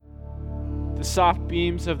The soft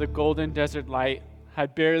beams of the golden desert light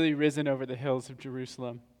had barely risen over the hills of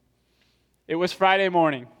Jerusalem. It was Friday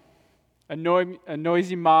morning. A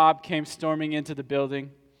noisy mob came storming into the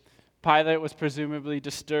building. Pilate was presumably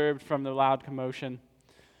disturbed from the loud commotion.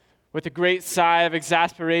 With a great sigh of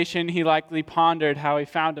exasperation, he likely pondered how he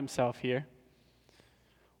found himself here.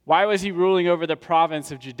 Why was he ruling over the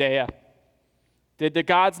province of Judea? Did the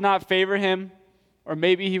gods not favor him? Or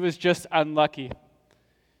maybe he was just unlucky.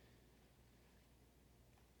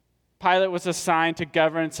 Pilate was assigned to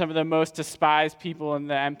govern some of the most despised people in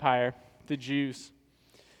the empire, the Jews.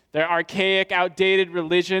 Their archaic, outdated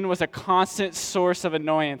religion was a constant source of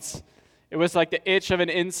annoyance. It was like the itch of an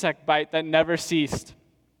insect bite that never ceased.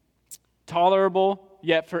 Tolerable,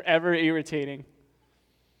 yet forever irritating.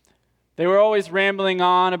 They were always rambling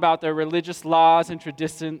on about their religious laws and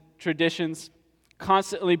traditions,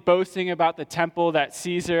 constantly boasting about the temple that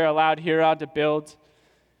Caesar allowed Herod to build.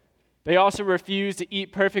 They also refused to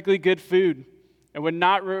eat perfectly good food and would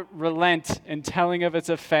not relent in telling of its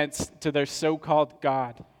offense to their so-called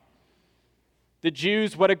God. The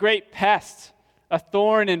Jews, what a great pest, a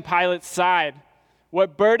thorn in Pilate's side.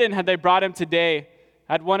 What burden had they brought him today?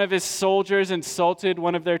 Had one of his soldiers insulted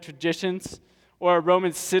one of their traditions, or a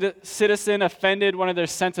Roman citizen offended one of their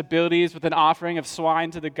sensibilities with an offering of swine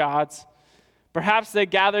to the gods? Perhaps they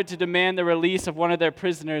gathered to demand the release of one of their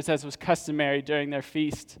prisoners, as was customary during their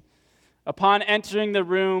feast. Upon entering the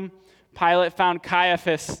room, Pilate found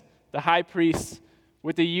Caiaphas, the high priest,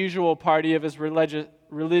 with the usual party of his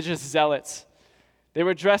religious zealots. They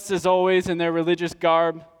were dressed as always in their religious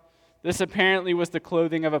garb. This apparently was the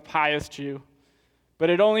clothing of a pious Jew,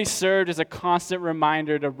 but it only served as a constant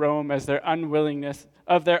reminder to Rome of their unwillingness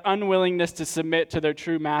to submit to their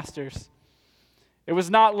true masters. It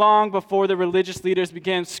was not long before the religious leaders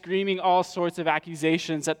began screaming all sorts of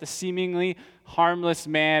accusations at the seemingly harmless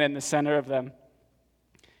man in the center of them.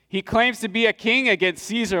 "He claims to be a king against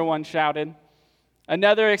Caesar," one shouted.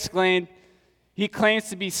 Another exclaimed, "He claims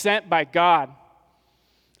to be sent by God."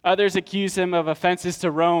 Others accused him of offenses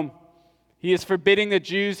to Rome. "He is forbidding the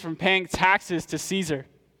Jews from paying taxes to Caesar."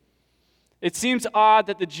 It seems odd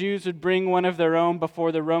that the Jews would bring one of their own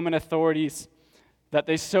before the Roman authorities that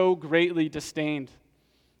they so greatly disdained.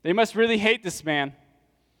 They must really hate this man.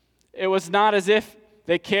 It was not as if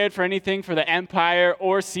they cared for anything for the empire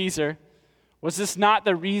or Caesar. Was this not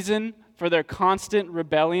the reason for their constant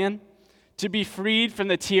rebellion? To be freed from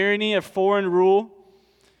the tyranny of foreign rule?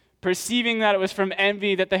 Perceiving that it was from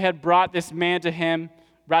envy that they had brought this man to him,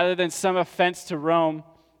 rather than some offense to Rome,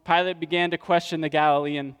 Pilate began to question the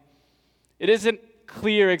Galilean. It isn't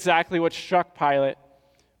clear exactly what struck Pilate,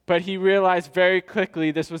 but he realized very quickly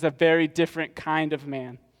this was a very different kind of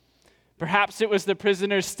man. Perhaps it was the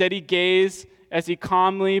prisoner's steady gaze as he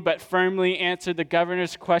calmly but firmly answered the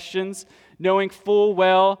governor's questions, knowing full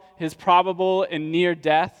well his probable and near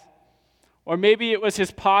death. Or maybe it was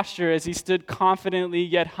his posture as he stood confidently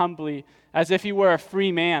yet humbly, as if he were a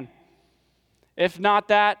free man. If not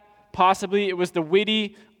that, possibly it was the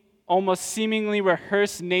witty, almost seemingly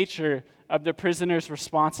rehearsed nature of the prisoner's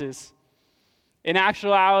responses. In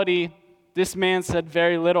actuality, this man said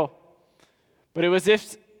very little, but it was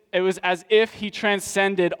as if he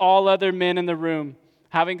transcended all other men in the room,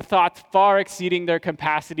 having thoughts far exceeding their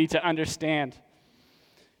capacity to understand.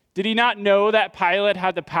 Did he not know that Pilate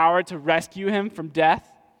had the power to rescue him from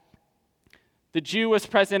death? The Jew was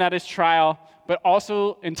present at his trial, but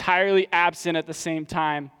also entirely absent at the same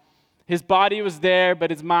time. His body was there, but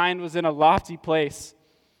his mind was in a lofty place.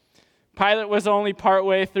 Pilate was only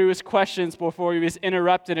partway through his questions before he was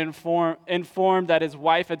interrupted and informed that his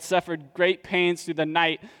wife had suffered great pains through the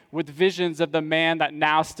night with visions of the man that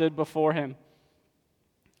now stood before him.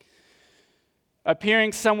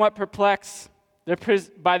 Appearing somewhat perplexed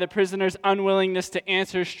by the prisoner's unwillingness to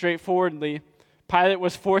answer straightforwardly, Pilate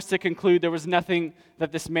was forced to conclude there was nothing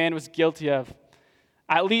that this man was guilty of,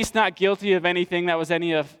 at least not guilty of anything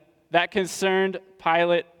that concerned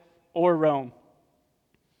Pilate or Rome.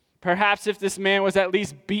 Perhaps if this man was at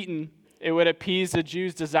least beaten, it would appease the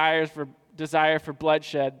Jews' desire for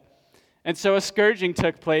bloodshed. And so a scourging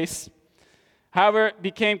took place. However, it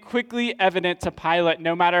became quickly evident to Pilate,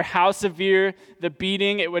 no matter how severe the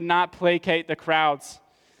beating, it would not placate the crowds.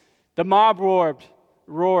 The mob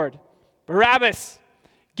roared, "Barabbas!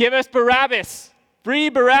 Give us Barabbas! Free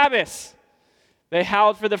Barabbas!" They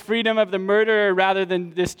howled for the freedom of the murderer rather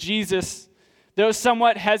than this Jesus. Though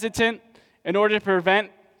somewhat hesitant, in order to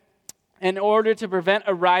prevent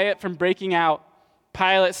a riot from breaking out,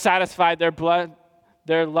 Pilate satisfied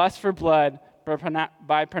their lust for blood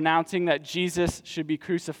by pronouncing that Jesus should be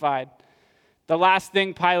crucified. The last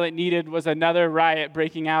thing Pilate needed was another riot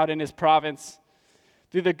breaking out in his province.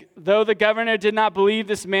 Though the governor did not believe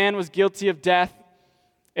this man was guilty of death,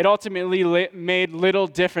 it ultimately made little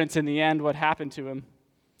difference in the end what happened to him.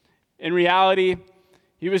 In reality,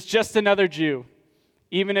 he was just another Jew,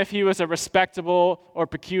 even if he was a respectable or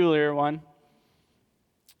peculiar one.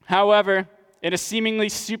 However, in a seemingly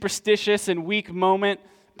superstitious and weak moment,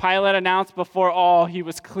 Pilate announced before all he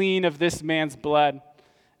was clean of this man's blood,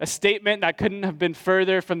 a statement that couldn't have been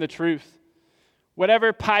further from the truth.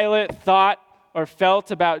 Whatever Pilate thought or felt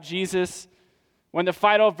about Jesus, when the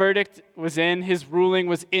final verdict was in, his ruling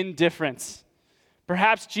was indifference.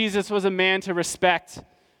 Perhaps Jesus was a man to respect,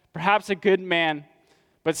 perhaps a good man,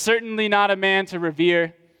 but certainly not a man to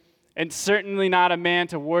revere, and certainly not a man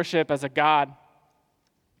to worship as a god.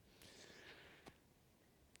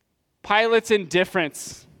 Pilate's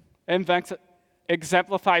indifference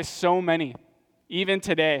exemplifies so many, even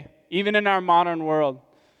today, even in our modern world.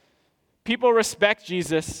 People respect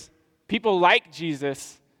Jesus. People like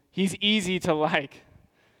Jesus. He's easy to like.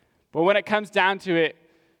 But when it comes down to it,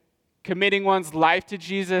 committing one's life to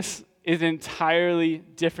Jesus is an entirely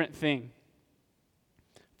different thing.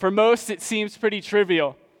 For most, it seems pretty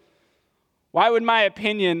trivial. Why would my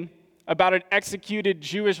opinion about an executed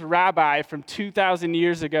Jewish rabbi from 2,000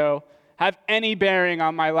 years ago have any bearing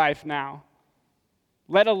on my life now,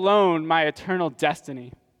 let alone my eternal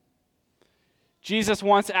destiny? Jesus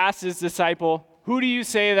once asked his disciple, "Who do you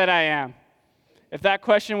say that I am?" If that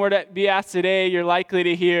question were to be asked today, you're likely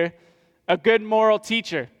to hear a good moral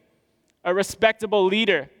teacher, a respectable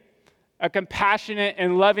leader, a compassionate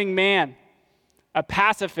and loving man, a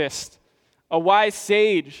pacifist, a wise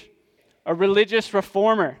sage, a religious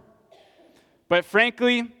reformer. But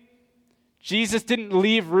frankly, Jesus didn't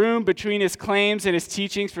leave room between his claims and his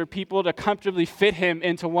teachings for people to comfortably fit him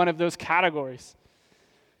into one of those categories.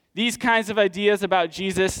 These kinds of ideas about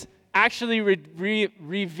Jesus actually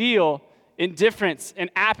reveal indifference and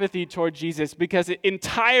apathy toward Jesus because it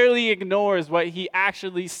entirely ignores what he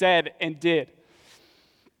actually said and did.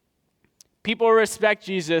 People respect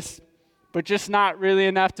Jesus, but just not really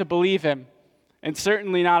enough to believe him, and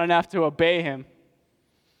certainly not enough to obey him.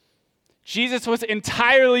 Jesus was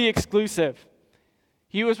entirely exclusive.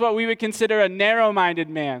 He was what we would consider a narrow-minded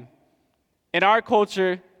man. In our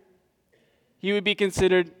culture, he would be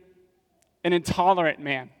considered an intolerant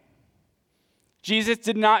man. Jesus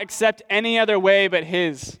did not accept any other way but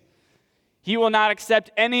his. He will not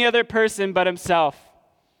accept any other person but himself.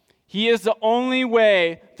 He is the only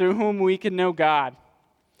way through whom we can know God.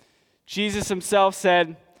 Jesus himself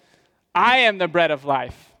said, "I am the bread of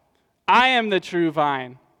life. I am the true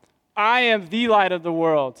vine. I am the light of the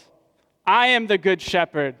world. I am the good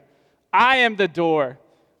shepherd. I am the door.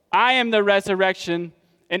 I am the resurrection,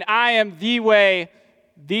 and I am the way,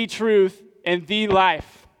 the truth, and the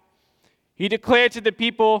life." He declared to the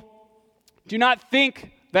people, "Do not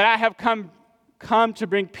think that I have come to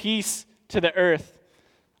bring peace to the earth.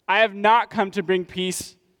 I have not come to bring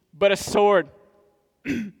peace, but a sword."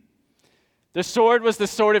 The sword was the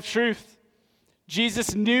sword of truth.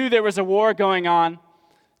 Jesus knew there was a war going on,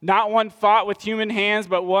 not one fought with human hands,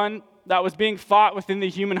 but one that was being fought within the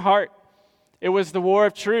human heart. It was the war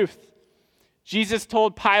of truth. Jesus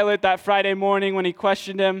told Pilate that Friday morning when he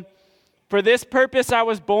questioned him, "For this purpose I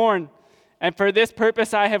was born, and for this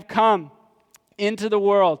purpose I have come into the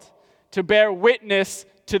world, to bear witness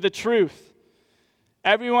to the truth.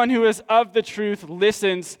 Everyone who is of the truth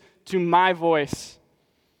listens to my voice."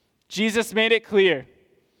 Jesus made it clear.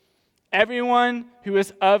 Everyone who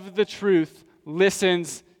is of the truth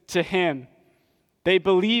listens to him. They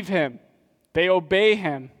believe him. They obey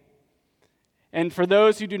him. And for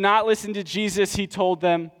those who do not listen to Jesus, he told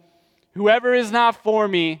them, "Whoever is not for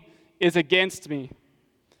me is against me."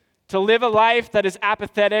 To live a life that is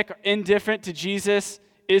apathetic or indifferent to Jesus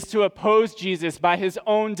is to oppose Jesus by his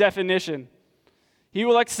own definition. He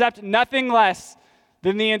will accept nothing less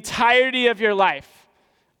than the entirety of your life,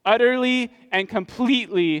 utterly and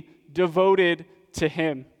completely devoted to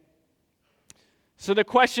him. So the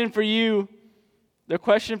question for you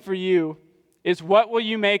is, what will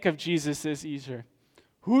you make of Jesus this Easter?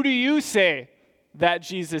 Who do you say that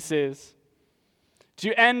Jesus is?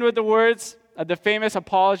 To end with the words of the famous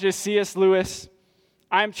apologist C.S. Lewis,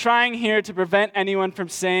 "I'm trying here to prevent anyone from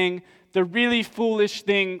saying the really foolish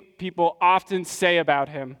thing people often say about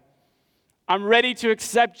him. I'm ready to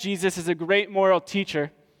accept Jesus as a great moral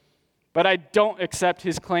teacher, but I don't accept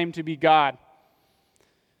his claim to be God.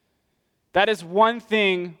 That is one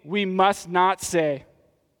thing we must not say.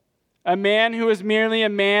 A man who is merely a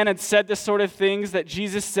man and said the sort of things that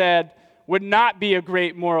Jesus said would not be a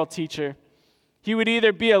great moral teacher. He would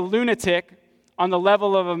either be a lunatic on the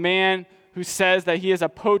level of a man who says that he is a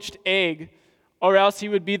poached egg, or else he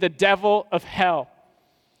would be the devil of hell.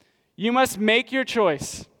 You must make your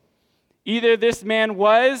choice. Either this man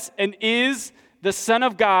was and is the Son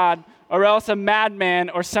of God, or else a madman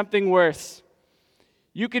or something worse.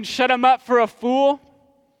 You can shut him up for a fool.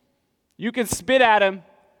 You can spit at him.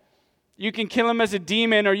 You can kill him as a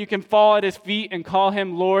demon, or you can fall at his feet and call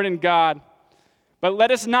him Lord and God. But let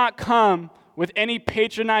us not come with any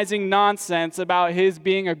patronizing nonsense about his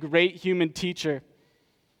being a great human teacher.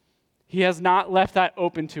 He has not left that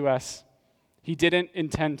open to us. He didn't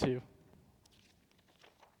intend to.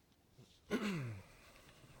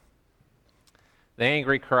 The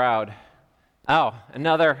angry crowd. Oh,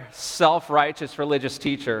 another self-righteous religious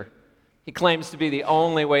teacher. He claims to be the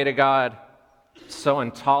only way to God. So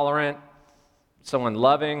intolerant, so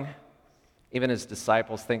unloving. Even his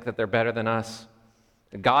disciples think that they're better than us.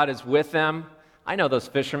 God is with them. I know those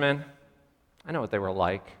fishermen. I know what they were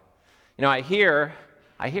like. I hear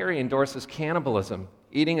he endorses cannibalism,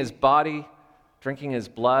 eating his body, drinking his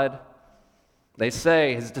blood. They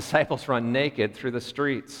say his disciples run naked through the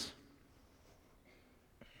streets.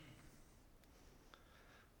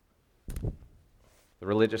 The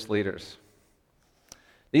religious leaders.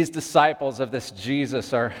 These disciples of this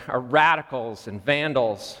Jesus are radicals and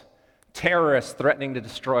vandals, terrorists threatening to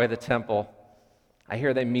destroy the temple. I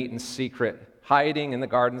hear they meet in secret, hiding in the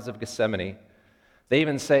gardens of Gethsemane. They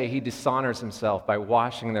even say he dishonors himself by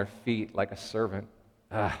washing their feet like a servant.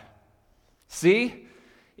 See?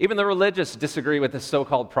 Even the religious disagree with this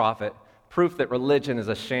so-called prophet, proof that religion is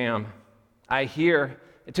a sham. I hear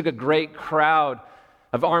it took a great crowd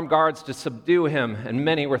of armed guards to subdue him, and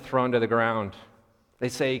many were thrown to the ground. They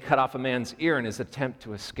say he cut off a man's ear in his attempt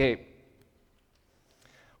to escape.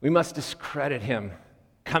 We must discredit him,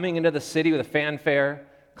 coming into the city with a fanfare,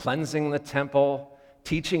 cleansing the temple,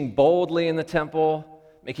 teaching boldly in the temple,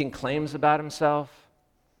 making claims about himself.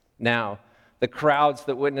 Now, the crowds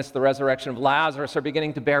that witnessed the resurrection of Lazarus are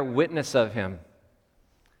beginning to bear witness of him.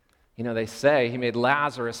 They say he made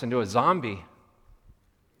Lazarus into a zombie.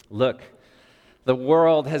 Look, the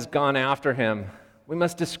world has gone after him. We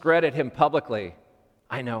must discredit him publicly.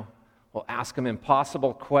 I know. We'll ask him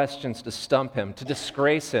impossible questions to stump him, to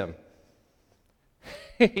disgrace him.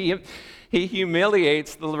 He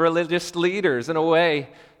humiliates the religious leaders in a way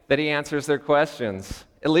that he answers their questions.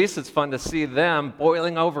 At least it's fun to see them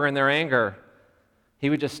boiling over in their anger.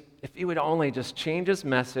 If he would only just change his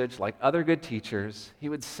message like other good teachers, he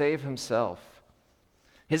would save himself.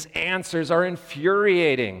 His answers are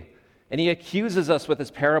infuriating, and he accuses us with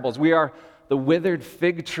his parables. We are the withered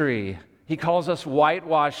fig tree. He calls us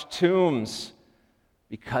whitewashed tombs.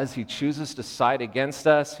 Because he chooses to side against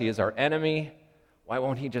us, he is our enemy. Why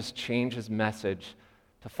won't he just change his message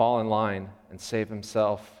to fall in line and save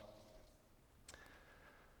himself?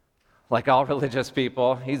 Like all religious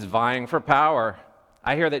people, he's vying for power.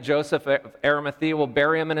 I hear that Joseph of Arimathea will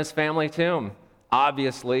bury him in his family tomb.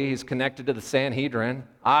 Obviously, he's connected to the Sanhedrin.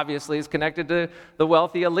 Obviously, he's connected to the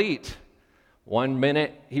wealthy elite. One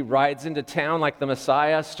minute, he rides into town like the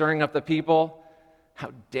Messiah, stirring up the people.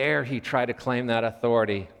 How dare he try to claim that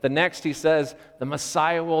authority? The next, he says, the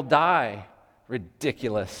Messiah will die.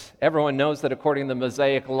 Ridiculous. Everyone knows that according to the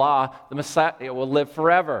Mosaic law, the Messiah will live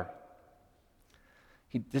forever.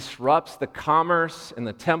 He disrupts the commerce in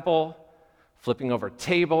the temple, flipping over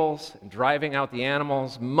tables and driving out the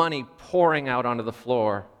animals, money pouring out onto the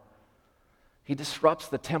floor. He disrupts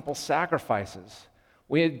the temple sacrifices.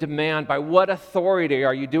 We demand, by what authority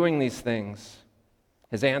are you doing these things?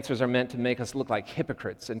 His answers are meant to make us look like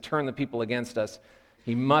hypocrites and turn the people against us.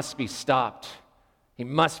 He must be stopped. He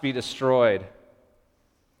must be destroyed.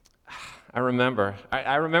 I remember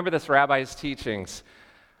this rabbi's teachings.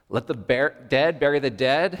 Let the dead bury the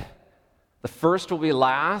dead. The first will be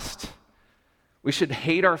last. We should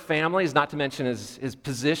hate our families, not to mention his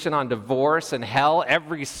position on divorce and hell,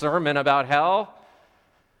 every sermon about hell.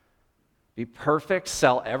 Be perfect,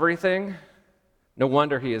 sell everything. No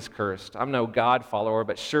wonder he is cursed. I'm no God follower,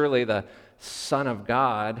 but surely the Son of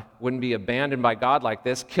God wouldn't be abandoned by God like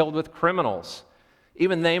this, killed with criminals.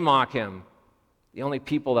 Even they mock him. The only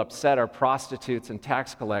people upset are prostitutes and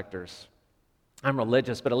tax collectors. I'm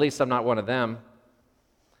religious, but at least I'm not one of them.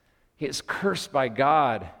 He is cursed by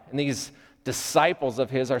God, and these disciples of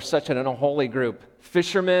his are such an unholy group.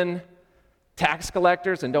 Fishermen, tax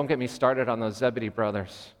collectors, and don't get me started on those Zebedee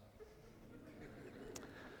brothers.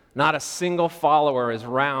 Not a single follower is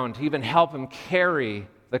around to even help him carry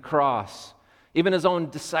the cross. Even his own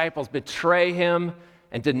disciples betray him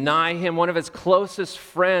and deny him. One of his closest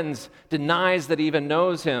friends denies that he even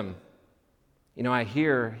knows him. I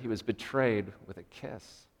hear he was betrayed with a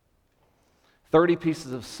kiss. 30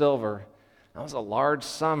 pieces of silver. That was a large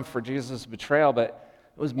sum for Jesus' betrayal, but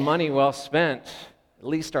it was money well spent. At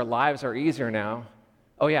least our lives are easier now.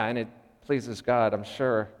 Oh yeah, and it pleases God, I'm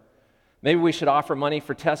sure. Maybe we should offer money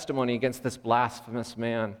for testimony against this blasphemous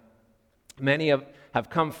man. Many have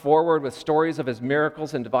come forward with stories of his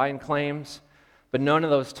miracles and divine claims, but none of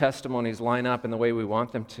those testimonies line up in the way we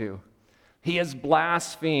want them to. He has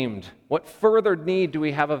blasphemed. What further need do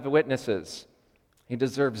we have of witnesses? He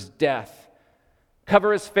deserves death.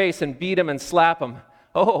 Cover his face and beat him and slap him.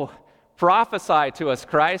 Oh, prophesy to us,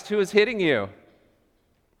 Christ, who is hitting you?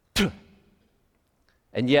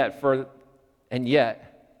 And yet,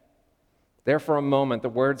 there for a moment, the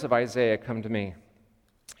words of Isaiah come to me.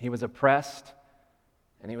 He was oppressed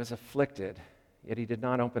and he was afflicted, yet he did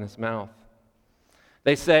not open his mouth.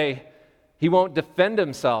 They say, he won't defend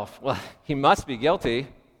himself. Well, he must be guilty.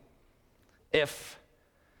 If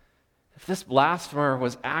this blasphemer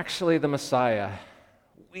was actually the Messiah,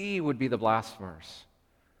 we would be the blasphemers.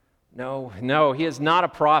 No, he is not a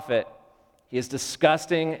prophet. He is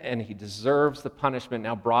disgusting, and he deserves the punishment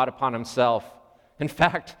now brought upon himself. In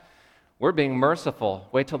fact, we're being merciful.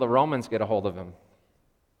 Wait till the Romans get a hold of him.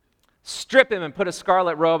 Strip him and put a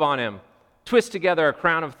scarlet robe on him. Twist together a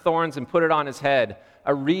crown of thorns and put it on his head,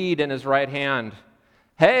 a reed in his right hand.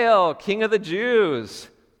 Hail, King of the Jews!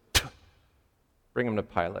 Bring him to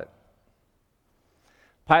Pilate.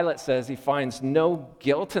 Pilate says he finds no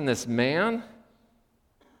guilt in this man.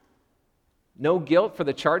 No guilt for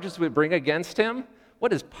the charges we bring against him?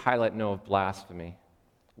 What does Pilate know of blasphemy?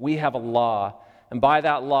 We have a law, and by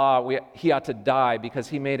that law, he ought to die because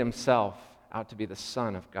he made himself out to be the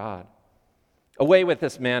Son of God. Away with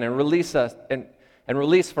this man and release us and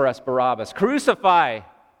release for us Barabbas. Crucify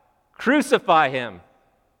him.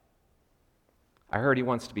 I heard he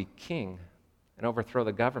wants to be king and overthrow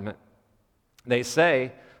the government. They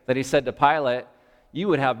say that he said to Pilate, "You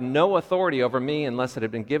would have no authority over me unless it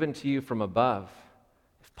had been given to you from above."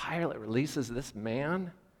 If Pilate releases this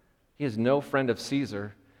man, he is no friend of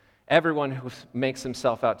Caesar. Everyone who makes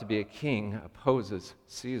himself out to be a king opposes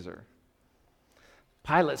Caesar.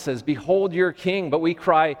 Pilate says, "Behold your king," but we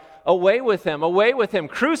cry, away with him,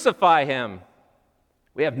 crucify him.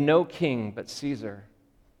 We have no king but Caesar.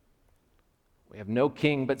 We have no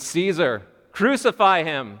king but Caesar. Crucify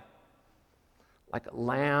him. Like a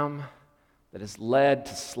lamb that is led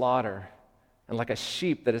to slaughter, and like a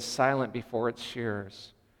sheep that is silent before its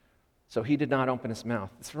shearers. So he did not open his mouth.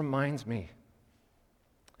 This reminds me,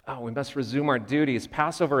 we must resume our duties.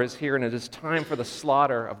 Passover is here, and it is time for the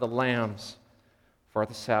slaughter of the lambs for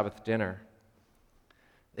the Sabbath dinner.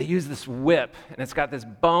 They use this whip, and it's got this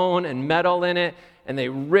bone and metal in it, and they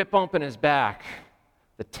rip open his back.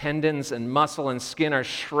 The tendons and muscle and skin are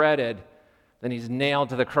shredded. Then he's nailed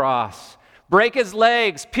to the cross. Break his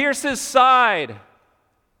legs, pierce his side.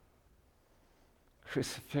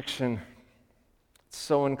 Crucifixion, it's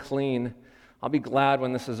so unclean. I'll be glad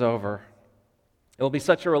when this is over. It will be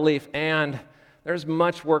such a relief, and there's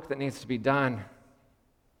much work that needs to be done.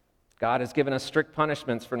 God has given us strict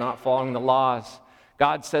punishments for not following the laws.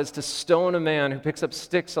 God says to stone a man who picks up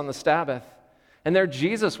sticks on the Sabbath. And there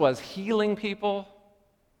Jesus was, healing people,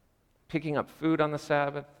 picking up food on the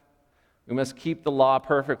Sabbath. We must keep the law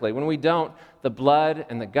perfectly. When we don't, the blood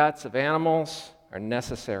and the guts of animals are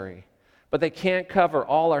necessary. But they can't cover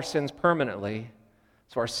all our sins permanently.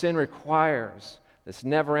 So our sin requires this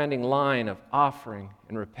never-ending line of offering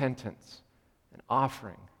and repentance, and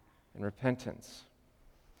offering and repentance.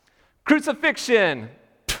 Crucifixion!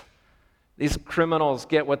 These criminals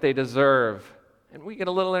get what they deserve, and we get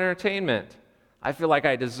a little entertainment. I feel like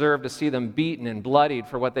I deserve to see them beaten and bloodied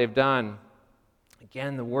for what they've done.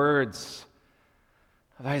 Again, the words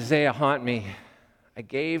of Isaiah haunt me. I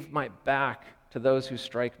gave my back to those who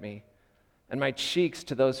strike me, and my cheeks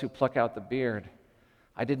to those who pluck out the beard.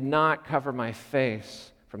 I did not cover my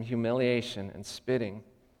face from humiliation and spitting.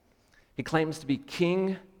 He claims to be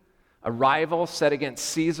king, a rival set against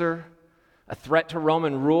Caesar, a threat to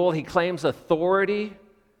Roman rule. He claims authority.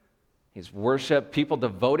 He's worshiped, people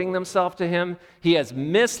devoting themselves to him. He has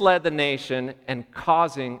misled the nation and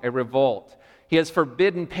causing a revolt. He has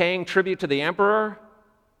forbidden paying tribute to the emperor.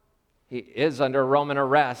 He is under Roman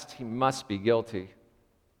arrest. He must be guilty.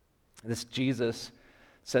 This Jesus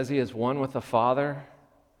says he is one with the Father.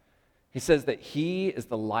 He says that he is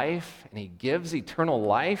the life and he gives eternal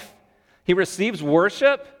life. He receives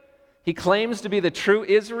worship. He claims to be the true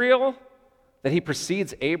Israel, that he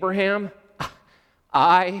precedes Abraham.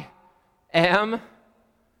 I am.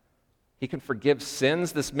 He can forgive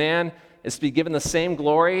sins. This man is to be given the same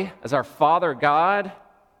glory as our Father God.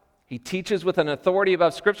 He teaches with an authority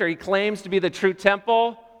above Scripture. He claims to be the true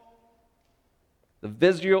temple.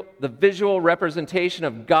 the visual representation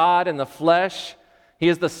of God in the flesh. He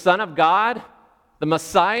is the Son of God, the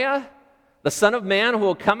Messiah, the Son of Man who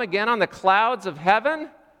will come again on the clouds of heaven.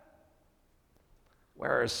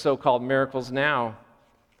 Where are his so-called miracles now?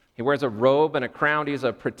 He wears a robe and a crown. He's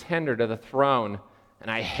a pretender to the throne, and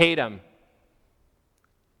I hate him.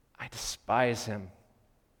 I despise him.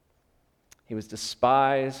 He was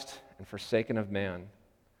despised and forsaken of man,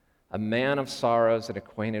 a man of sorrows and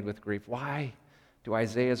acquainted with grief. Why do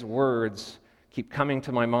Isaiah's words keep coming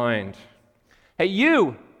to my mind? Hey,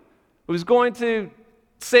 you who's going to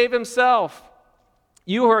save himself,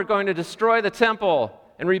 you who are going to destroy the temple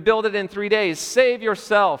and rebuild it in 3 days, save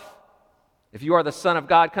yourself. If you are the Son of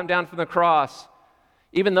God, come down from the cross.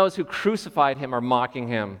 Even those who crucified him are mocking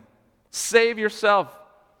him. Save yourself.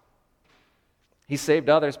 He saved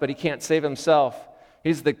others, but he can't save himself.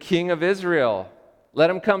 He's the King of Israel. Let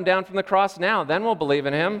him come down from the cross now, then we'll believe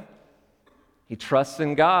in him. He trusts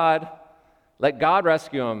in God. Let God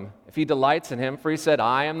rescue him if he delights in him, for he said,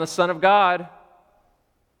 I am the Son of God.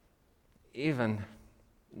 Even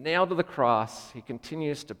nailed to the cross, he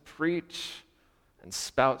continues to preach and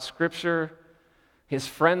spout Scripture. He's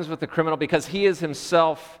friends with the criminal because he is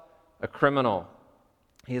himself a criminal.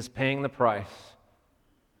 He is paying the price.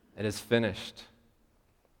 It is finished.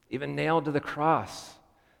 Even nailed to the cross,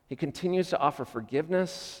 he continues to offer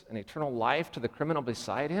forgiveness and eternal life to the criminal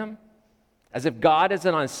beside him, as if God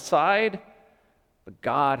isn't on his side, but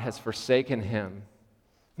God has forsaken him.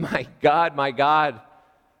 My God,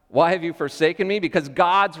 why have you forsaken me? Because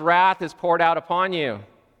God's wrath is poured out upon you.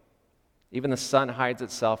 Even the sun hides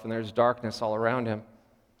itself, and there's darkness all around him.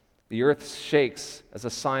 The earth shakes as a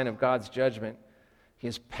sign of God's judgment. He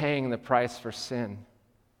is paying the price for sin.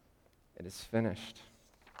 It is finished.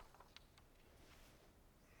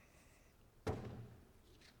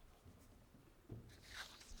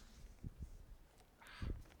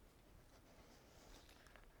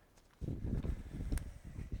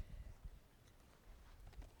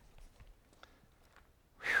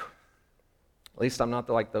 At least I'm not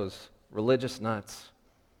like those religious nuts.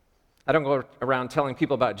 I don't go around telling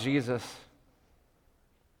people about Jesus.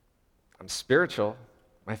 I'm spiritual.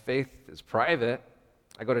 My faith is private.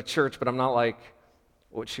 I go to church, but I'm not like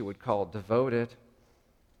what you would call devoted.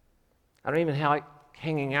 I don't even like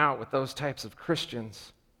hanging out with those types of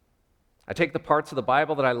Christians. I take the parts of the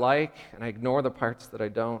Bible that I like, and I ignore the parts that I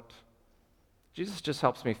don't. Jesus just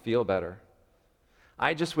helps me feel better.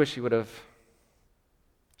 I just wish he would have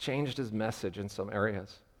changed his message in some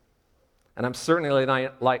areas. And I'm certainly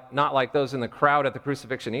not like those in the crowd at the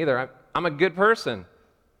crucifixion either. I'm a good person.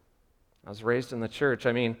 I was raised in the church.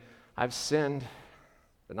 I mean, I've sinned,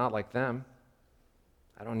 but not like them.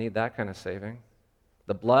 I don't need that kind of saving.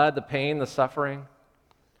 The blood, the pain, the suffering,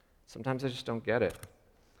 sometimes I just don't get it.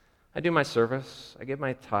 I do my service, I give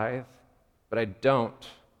my tithe, but I don't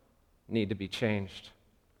need to be changed.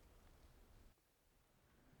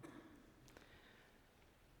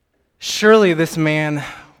 Surely this man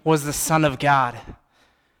was the Son of God.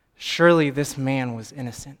 Surely this man was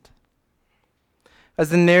innocent. As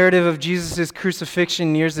the narrative of Jesus'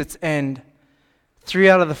 crucifixion nears its end, 3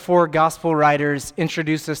 out of the 4 gospel writers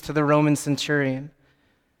introduce us to the Roman centurion.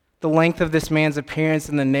 The length of this man's appearance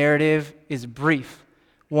in the narrative is brief,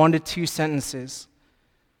 1 to 2 sentences,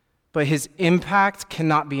 but his impact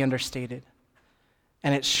cannot be understated,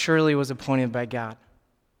 and it surely was appointed by God.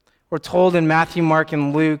 We're told in Matthew, Mark,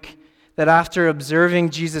 and Luke that after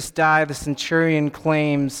observing Jesus die, the centurion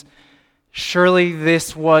claims, surely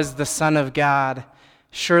this was the Son of God.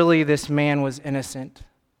 Surely this man was innocent.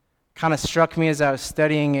 Kind of struck me as I was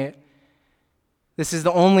studying it. This is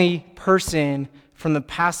the only person from the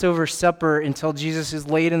Passover supper until Jesus is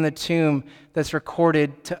laid in the tomb that's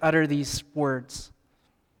recorded to utter these words.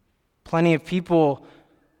 Plenty of people,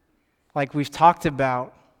 like we've talked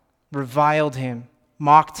about, reviled him,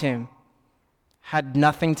 mocked him, had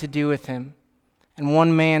nothing to do with him. And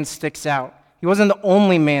one man sticks out. He wasn't the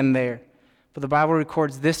only man there, but the Bible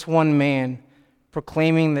records this one man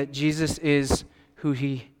proclaiming that Jesus is who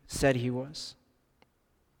he said he was.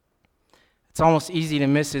 It's almost easy to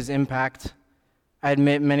miss his impact. I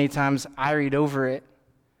admit many times I read over it.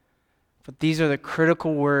 But these are the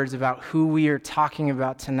critical words about who we are talking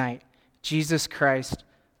about tonight. Jesus Christ,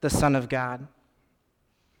 the Son of God. It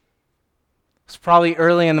was probably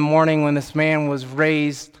early in the morning when this man was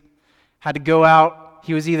raised, had to go out.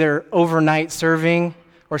 He was either overnight serving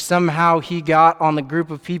or somehow he got on the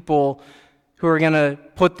group of people who were going to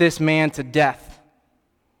put this man to death.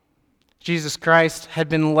 Jesus Christ had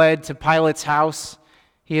been led to Pilate's house.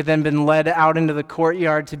 He had then been led out into the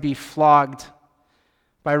courtyard to be flogged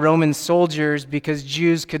by Roman soldiers because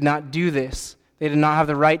Jews could not do this. They did not have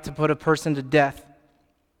the right to put a person to death.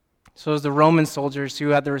 So it was the Roman soldiers who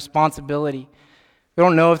had the responsibility. We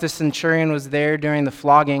don't know if the centurion was there during the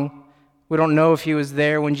flogging. We don't know if he was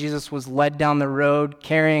there when Jesus was led down the road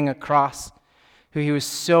carrying a cross, who he was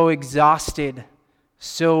so exhausted,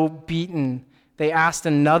 so beaten, they asked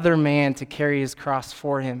another man to carry his cross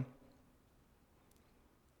for him.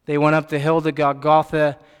 They went up the hill to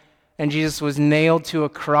Golgotha, and Jesus was nailed to a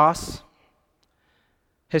cross.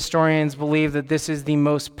 Historians believe that this is the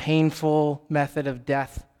most painful method of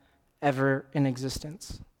death ever in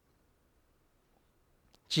existence.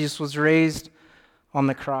 Jesus was raised on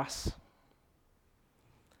the cross.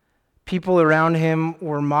 People around him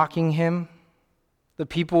were mocking him. The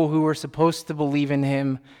people who were supposed to believe in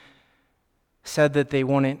him said that they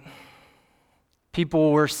wouldn't.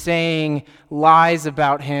 People were saying lies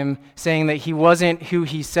about him, saying that he wasn't who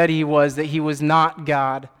he said he was, that he was not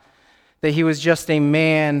God, that he was just a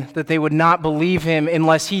man, that they would not believe him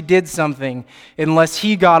unless he did something, unless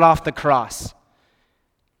he got off the cross.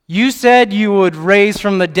 You said you would raise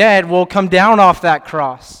from the dead. Well, come down off that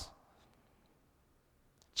cross.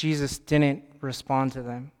 Jesus didn't respond to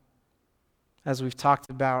them. As we've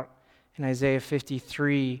talked about in Isaiah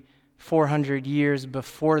 53, 400 years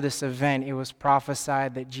before this event, it was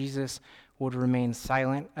prophesied that Jesus would remain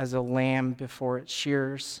silent as a lamb before its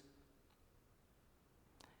shearers.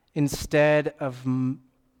 Instead of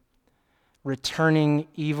returning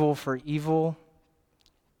evil for evil,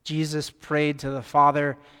 Jesus prayed to the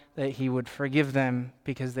Father that he would forgive them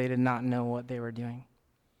because they did not know what they were doing.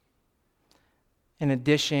 In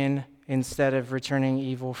addition, instead of returning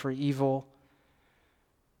evil for evil,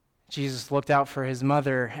 Jesus looked out for his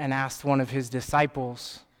mother and asked one of his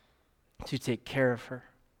disciples to take care of her.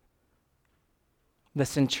 The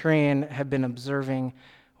centurion had been observing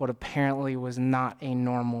what apparently was not a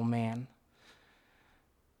normal man.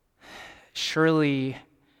 Surely,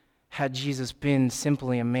 had Jesus been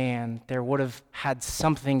simply a man, there would have had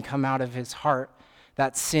something come out of his heart,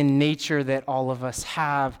 that sin nature that all of us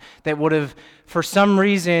have, that would have, for some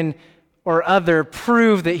reason or other,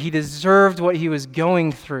 proved that he deserved what he was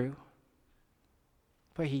going through.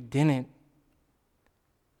 But he didn't.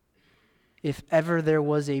 If ever there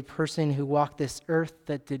was a person who walked this earth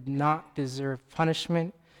that did not deserve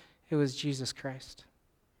punishment, it was Jesus Christ.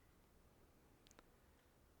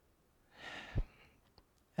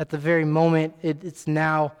 At the very moment, it's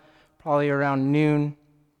now probably around noon.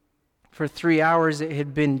 For 3 hours, it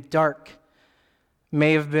had been dark.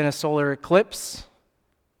 May have been a solar eclipse.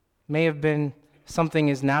 May have been something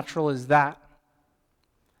as natural as that.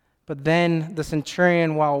 But then the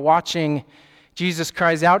centurion, while watching, Jesus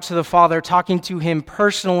cries out to the Father, talking to him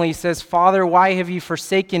personally, says, "Father, why have you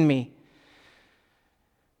forsaken me?"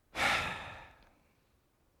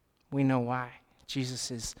 We know why.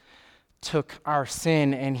 Jesus took our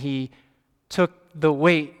sin and he took the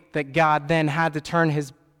weight that God then had to turn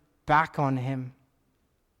his back on him.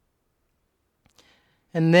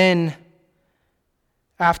 And then,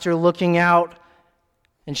 after looking out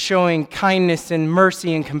and showing kindness and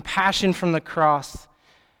mercy and compassion from the cross,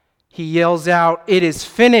 he yells out, "It is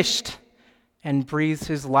finished," and breathes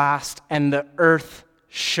his last, and the earth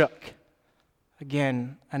shook.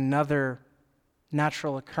 Again, another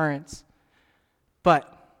natural occurrence.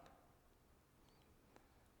 But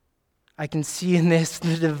I can see in this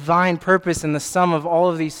the divine purpose and the sum of all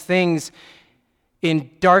of these things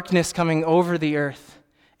in darkness coming over the earth,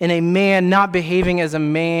 in a man not behaving as a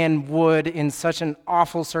man would in such an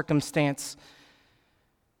awful circumstance,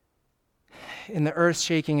 in the earth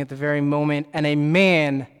shaking at the very moment, and a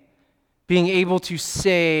man being able to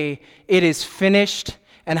say, "It is finished,"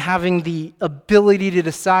 and having the ability to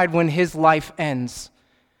decide when his life ends.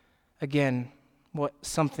 Again, what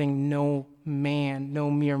something no man, no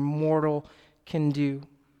mere mortal can do.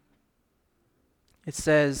 It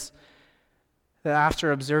says that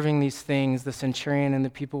after observing these things, the centurion and the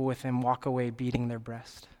people with him walk away beating their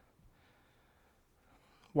breast.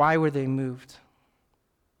 Why were they moved?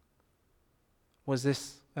 Was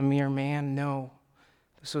this a mere man? No,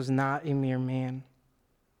 this was not a mere man.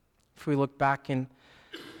 If we look back in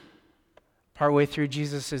partway through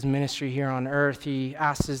Jesus' ministry here on earth, he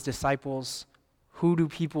asked his disciples, "Who do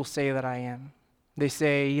people say that I am?" They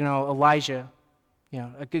say, Elijah,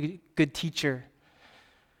 a good teacher.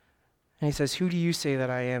 And he says, "Who do you say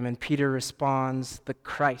that I am?" And Peter responds, "The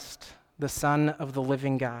Christ, the Son of the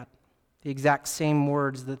living God." The exact same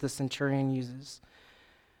words that the centurion uses.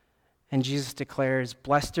 And Jesus declares,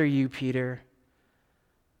 "Blessed are you, Peter.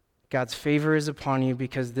 God's favor is upon you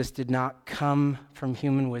because this did not come from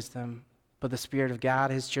human wisdom, but the Spirit of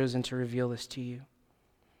God has chosen to reveal this to you."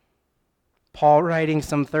 Paul, writing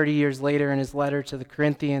some 30 years later in his letter to the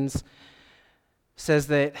Corinthians, says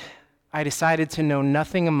that I decided to know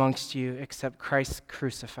nothing amongst you except Christ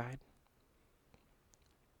crucified.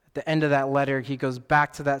 At the end of that letter, he goes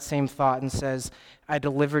back to that same thought and says, I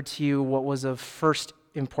delivered to you what was of first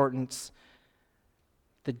importance,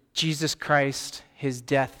 that Jesus Christ, his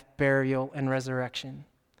death, burial, and resurrection.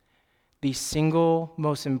 The single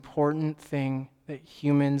most important thing that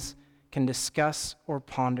humans can discuss or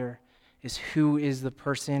ponder is who is the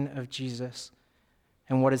person of Jesus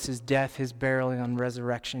and what does his death, his burial, and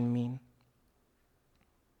resurrection mean.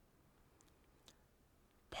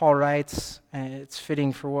 Paul writes, and it's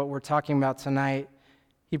fitting for what we're talking about tonight,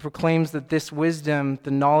 he proclaims that this wisdom,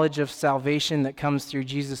 the knowledge of salvation that comes through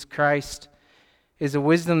Jesus Christ, is a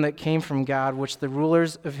wisdom that came from God, which the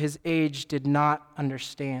rulers of his age did not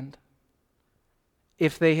understand.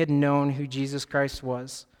 If they had known who Jesus Christ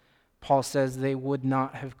was, Paul says they would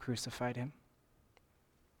not have crucified him.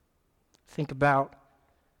 Think about,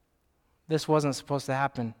 this wasn't supposed to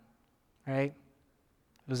happen, right?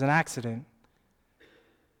 It was an accident.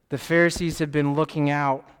 The Pharisees had been looking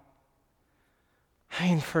out.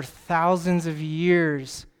 For thousands of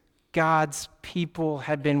years, God's people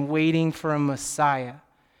had been waiting for a Messiah.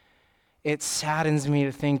 It saddens me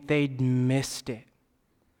to think they'd missed it.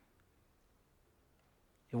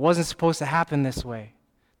 It wasn't supposed to happen this way.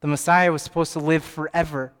 The Messiah was supposed to live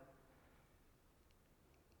forever.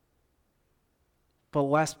 But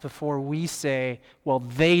lest before we say, well,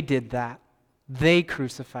 they did that. They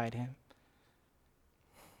crucified him.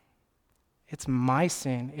 It's my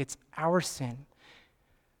sin. It's our sin.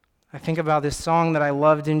 I think about this song that I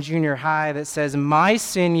loved in junior high that says, my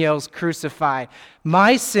sin yells crucify.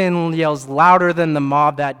 My sin yells louder than the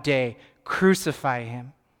mob that day. Crucify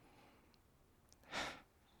him.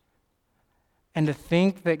 And to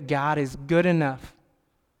think that God is good enough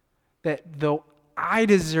that though I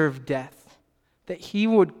deserve death, that he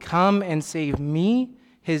would come and save me,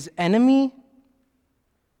 his enemy.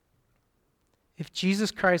 If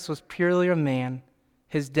Jesus Christ was purely a man,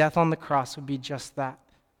 his death on the cross would be just that,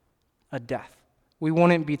 a death. We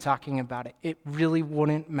wouldn't be talking about it. It really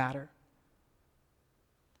wouldn't matter.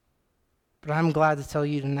 But I'm glad to tell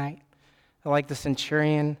you tonight, like the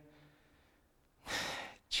centurion,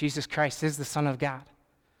 Jesus Christ is the Son of God.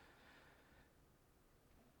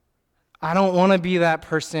 I don't want to be that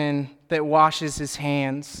person that washes his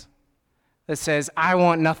hands, that says, I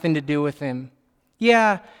want nothing to do with him.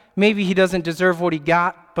 Yeah, maybe he doesn't deserve what he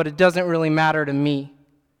got, but it doesn't really matter to me.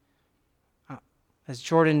 As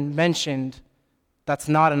Jordan mentioned, that's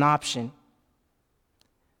not an option.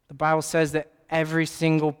 The Bible says that every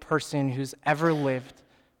single person who's ever lived,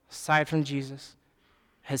 aside from Jesus,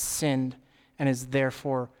 has sinned and is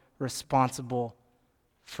therefore responsible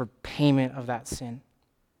for payment of that sin.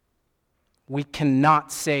 We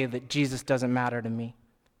cannot say that Jesus doesn't matter to me.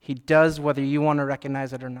 He does, whether you want to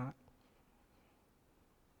recognize it or not.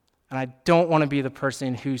 And I don't want to be the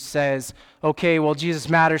person who says, okay, well, Jesus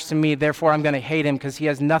matters to me, therefore I'm going to hate him because he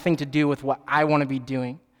has nothing to do with what I want to be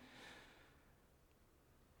doing.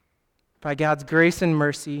 By God's grace and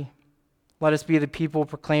mercy, let us be the people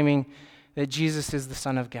proclaiming that Jesus is the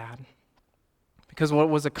Son of God. Because what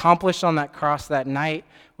was accomplished on that cross that night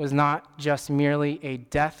was not just merely a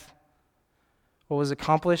death. What was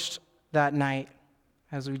accomplished that night,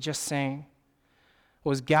 as we just sang,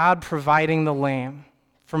 was God providing the Lamb.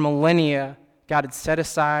 For millennia, God had set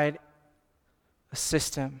aside a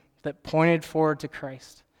system that pointed forward to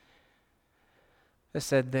Christ, that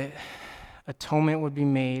said that atonement would be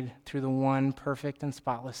made through the one perfect and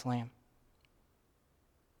spotless Lamb.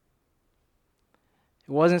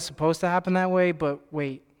 It wasn't supposed to happen that way, but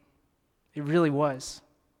wait, it really was.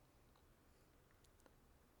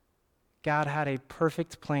 God had a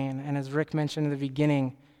perfect plan, and as Rick mentioned in the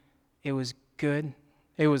beginning, it was good.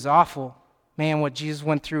 It was awful. Man, what Jesus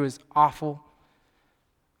went through is awful.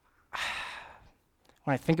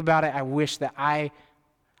 When I think about it, I wish that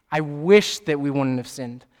we wouldn't have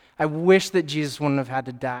sinned. I wish that Jesus wouldn't have had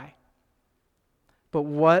to die. But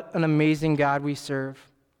what an amazing God we serve,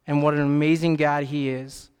 and what an amazing God he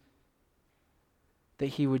is, that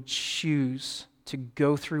he would choose to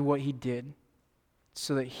go through what he did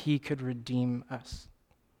so that he could redeem us.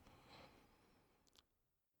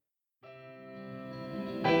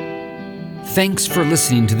 Thanks for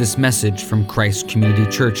listening to this message from Christ Community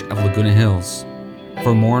Church of Laguna Hills.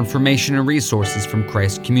 For more information and resources from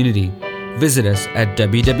Christ Community, visit us at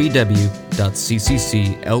www.ccclh.org.